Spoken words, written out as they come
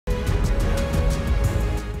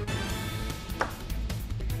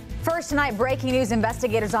First tonight, breaking news.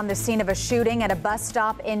 Investigators on the scene of a shooting at a bus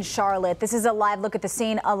stop in Charlotte. This is a live look at the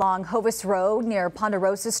scene along Hovis Road near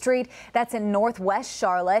Ponderosa Street. That's in northwest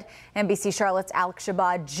Charlotte. NBC Charlotte's Alex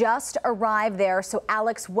Shabbat just arrived there. So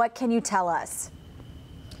Alex, what can you tell us?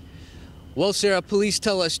 Well, Sarah, police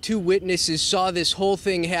tell us 2 witnesses saw this whole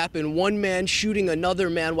thing happen. One man shooting another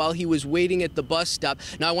man while he was waiting at the bus stop.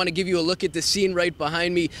 Now, I want to give you a look at the scene right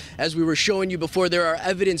behind me. As we were showing you before, there are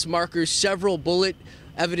evidence markers, several bullet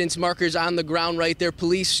evidence markers on the ground right there.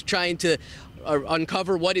 Police trying to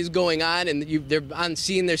uncover what is going on, and they're on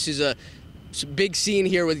scene. This is a big scene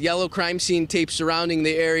here with yellow crime scene tape surrounding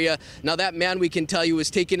the area. Now, that man, we can tell you,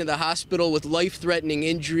 was taken to the hospital with life-threatening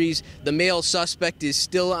injuries. The male suspect is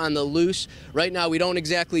still on the loose. Right now, we don't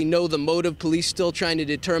exactly know the motive. Police still trying to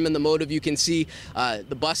determine the motive. You can see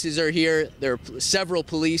the buses are here. There are several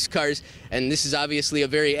police cars, and this is obviously a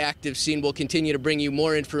very active scene. We'll continue to bring you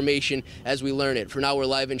more information as we learn it. For now, we're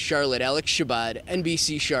live in Charlotte. Alex Shabbat,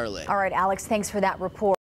 NBC Charlotte. All right, Alex, thanks for that report.